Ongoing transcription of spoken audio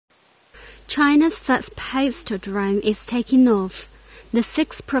China's first postal drone is taking off. The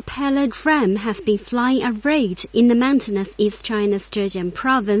 6-propeller drone has been flying a route in the mountainous East China's Zhejiang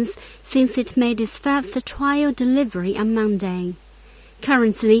Province since it made its first trial delivery on Monday.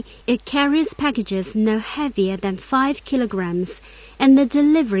 Currently, it carries packages no heavier than 5 kilograms, and the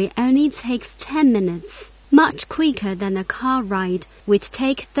delivery only takes 10 minutes, much quicker than a car ride, which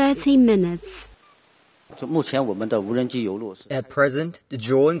takes 30 minutes. At present, the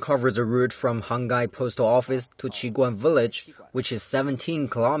drone covers a route from Hangai Postal Office to Qiguan Village, which is 17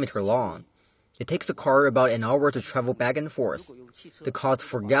 kilometers long. It takes a car about an hour to travel back and forth. The cost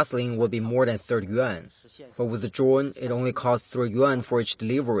for gasoline will be more than 30 yuan. But with the drone, it only costs 3 yuan for each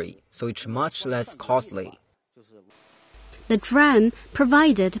delivery, so it's much less costly. The drone,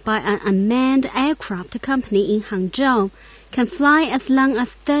 provided by an unmanned aircraft company in Hangzhou, can fly as long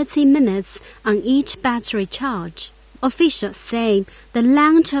as 30 minutes on each battery charge. Officials say the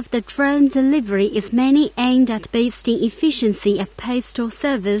launch of the drone delivery is mainly aimed at boosting efficiency of postal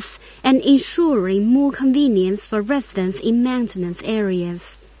service and ensuring more convenience for residents in mountainous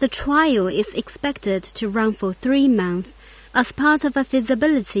areas. The trial is expected to run for 3 months as part of a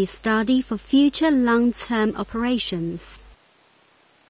feasibility study for future long-term operations.